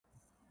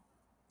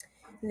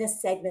In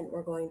this segment,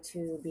 we're going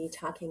to be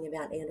talking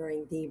about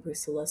entering the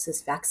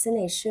brucellosis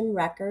vaccination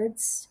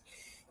records.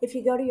 If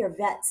you go to your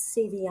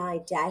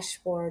VET-CVI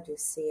dashboard, you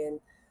see a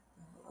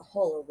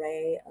whole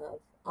array of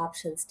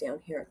options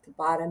down here at the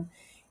bottom.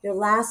 Your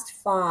last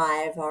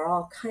five are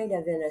all kind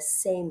of in a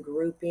same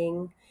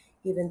grouping,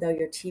 even though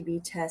your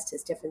TB test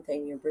is different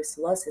than your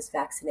brucellosis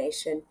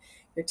vaccination.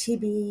 Your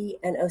TB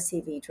and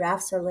OCV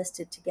drafts are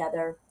listed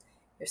together.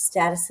 Your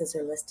statuses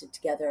are listed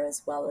together,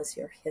 as well as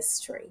your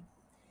history.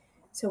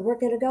 So we're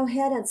going to go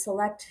ahead and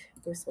select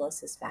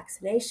brucellosis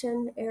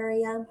vaccination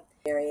area.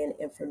 And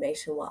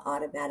information will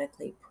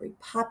automatically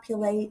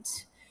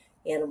pre-populate.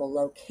 Animal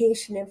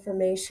location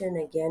information,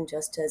 again,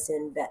 just as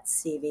in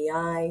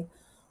VET-CVI.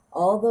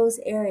 All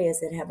those areas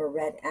that have a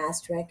red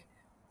asterisk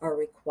are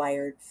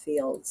required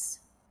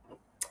fields.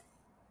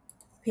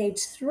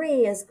 Page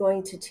 3 is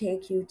going to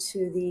take you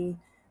to the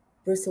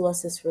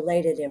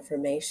brucellosis-related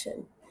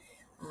information.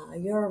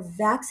 Your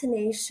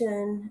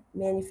vaccination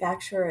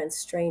manufacturer and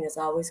strain is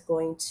always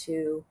going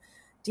to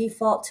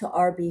default to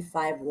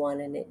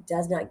RB51, and it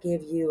does not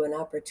give you an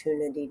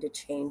opportunity to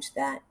change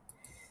that.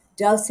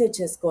 Dosage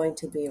is going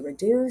to be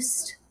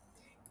reduced.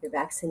 Your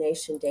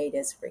vaccination date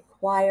is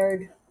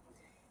required,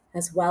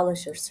 as well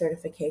as your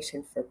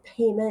certification for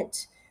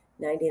payment.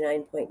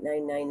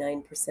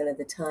 99.999% of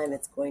the time,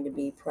 it's going to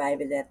be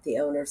private at the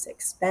owner's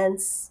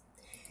expense.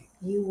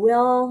 You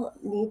will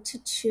need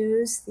to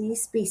choose the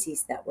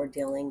species that we're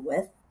dealing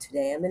with.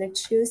 Today I'm going to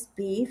choose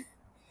beef.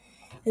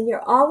 And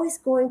you're always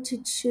going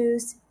to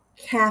choose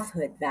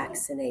calfhood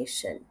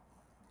vaccination.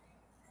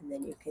 And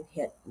then you can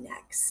hit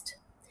next.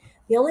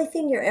 The only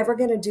thing you're ever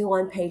going to do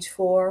on page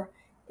 4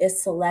 is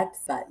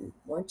select button.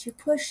 Once you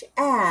push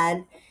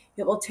add,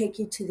 it will take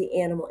you to the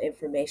animal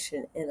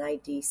information and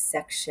ID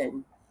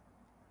section.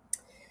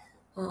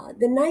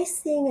 The nice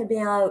thing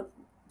about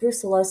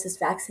brucellosis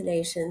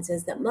vaccinations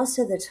is that most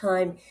of the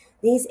time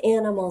these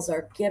animals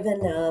are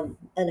given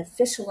an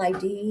official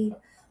ID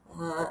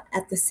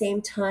at the same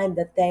time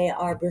that they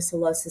are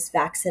brucellosis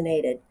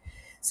vaccinated.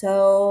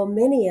 So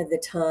many of the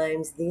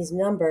times these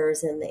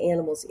numbers in the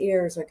animal's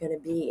ears are going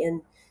to be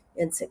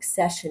in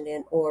succession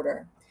in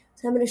order.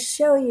 So I'm going to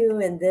show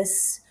you on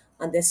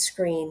this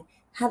screen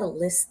how to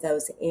list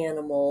those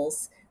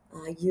animals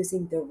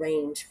using the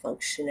range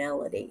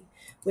functionality.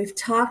 We've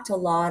talked a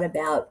lot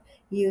about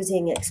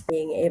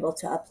being able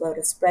to upload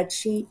a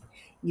spreadsheet.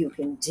 You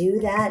can do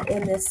that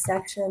in this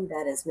section.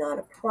 That is not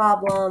a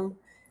problem,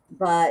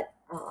 but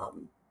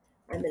I'm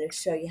going to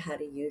show you how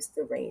to use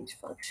the range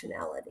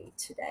functionality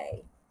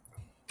today.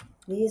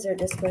 These are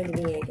just going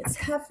to be Angus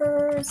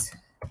heifers.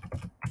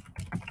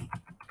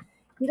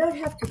 You don't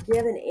have to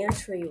give an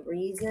entry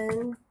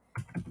reason,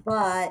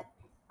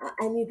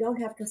 and you don't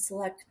have to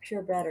select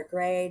purebred or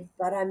grade,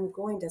 but I'm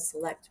going to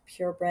select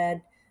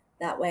purebred.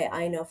 That way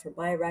I know for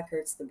my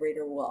records, the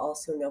breeder will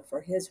also know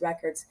for his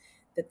records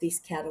that these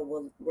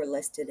cattle were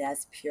listed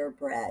as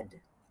purebred.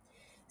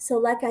 So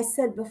like I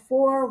said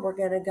before, we're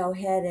going to go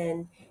ahead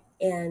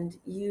and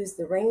use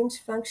the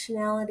range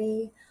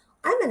functionality.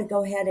 I'm going to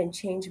go ahead and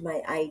change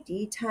my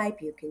ID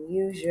type. You can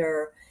use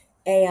your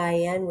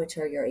AIN, which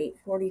are your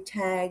 840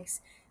 tags.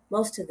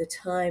 Most of the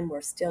time,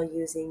 we're still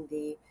using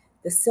the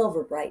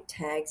silver bright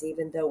tags,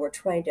 even though we're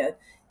trying to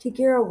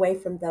gear away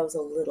from those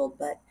a little,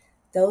 but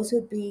those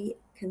would be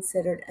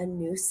considered a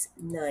Noose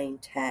 9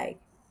 tag.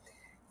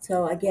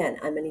 So again,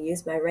 I'm going to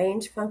use my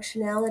range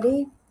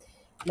functionality.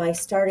 My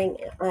starting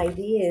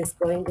ID is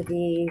going to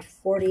be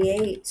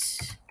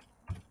 48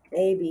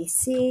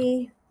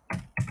 ABC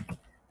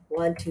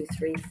 1, 2,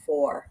 3,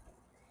 4.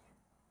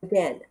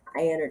 Again,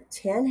 I entered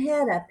 10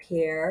 head up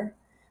here,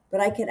 but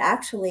I could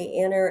actually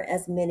enter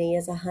as many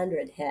as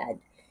 100 head.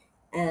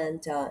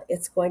 And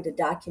it's going to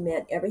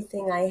document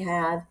everything I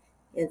have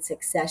in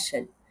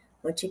succession.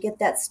 Once you get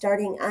that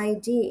starting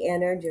ID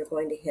entered, you're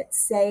going to hit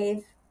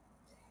save,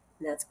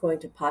 and that's going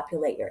to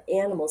populate your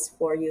animals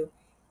for you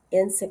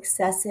in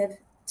successive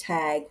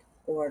tag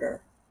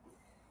order.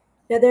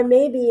 Now, there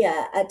may be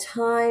a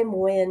time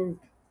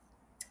when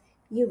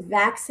you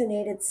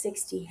vaccinated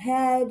 60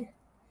 head,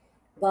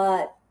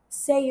 but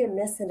say you're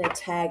missing a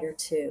tag or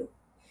two.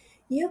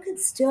 You can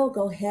still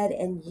go ahead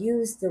and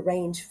use the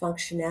range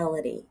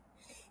functionality.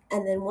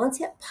 And then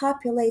once it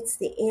populates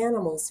the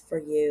animals for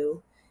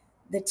you,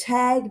 the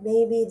tag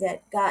maybe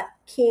that got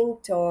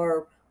kinked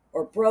or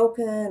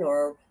broken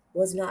or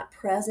was not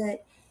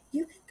present,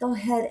 you can go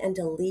ahead and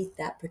delete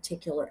that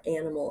particular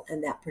animal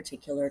and that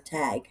particular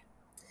tag.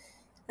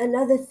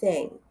 Another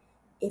thing,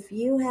 if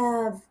you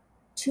have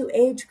 2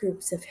 age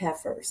groups of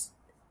heifers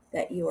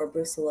that you are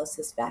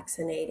brucellosis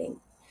vaccinating,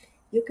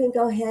 you can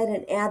go ahead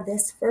and add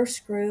this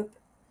first group.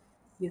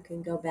 You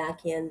can go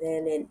back in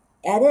then and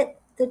edit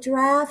the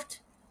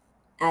draft,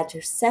 add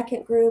your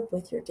second group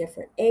with your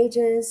different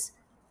ages,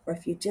 or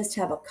if you just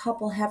have a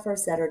couple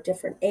heifers that are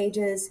different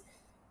ages,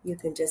 you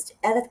can just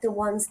edit the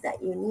ones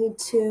that you need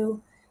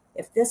to.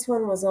 If this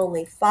one was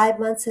only 5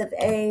 months of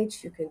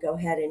age, you can go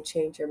ahead and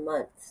change your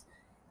month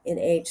in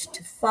age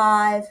to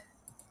 5,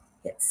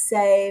 hit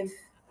save,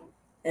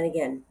 and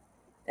again,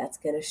 That's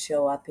going to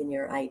show up in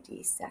your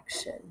ID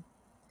section.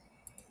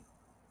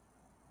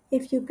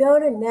 If you go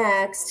to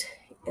next,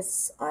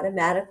 it's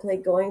automatically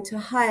going to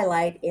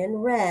highlight in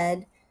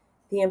red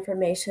the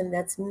information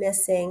that's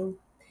missing.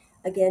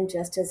 Again,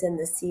 just as in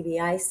the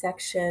CVI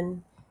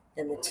section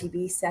and the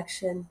TB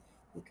section,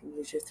 you can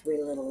use your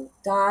three little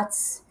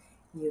dots.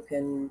 You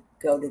can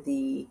go to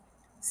the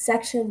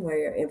section where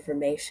your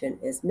information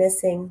is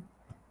missing,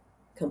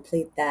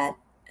 complete that,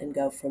 and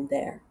go from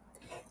there.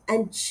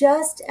 And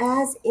just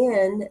as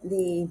in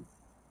the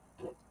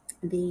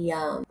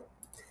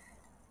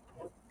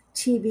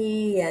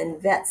TB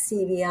and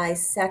VET-CVI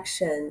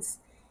sections,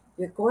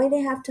 you're going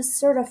to have to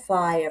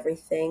certify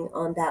everything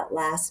on that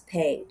last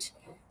page,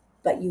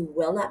 but you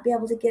will not be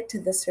able to get to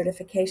the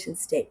certification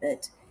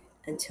statement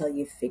until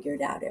you've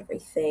figured out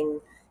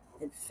everything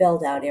and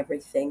filled out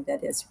everything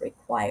that is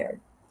required.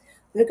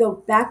 I'm going to go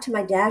back to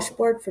my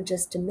dashboard for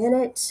just a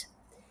minute.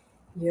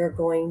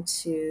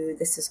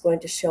 This is going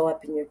to show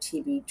up in your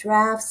TB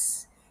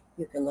drafts.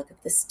 You can look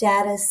at the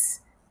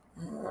status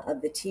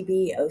of the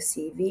TB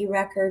OCV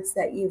records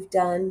that you've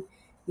done.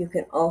 You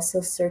can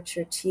also search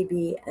your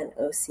TB and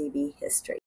OCV history.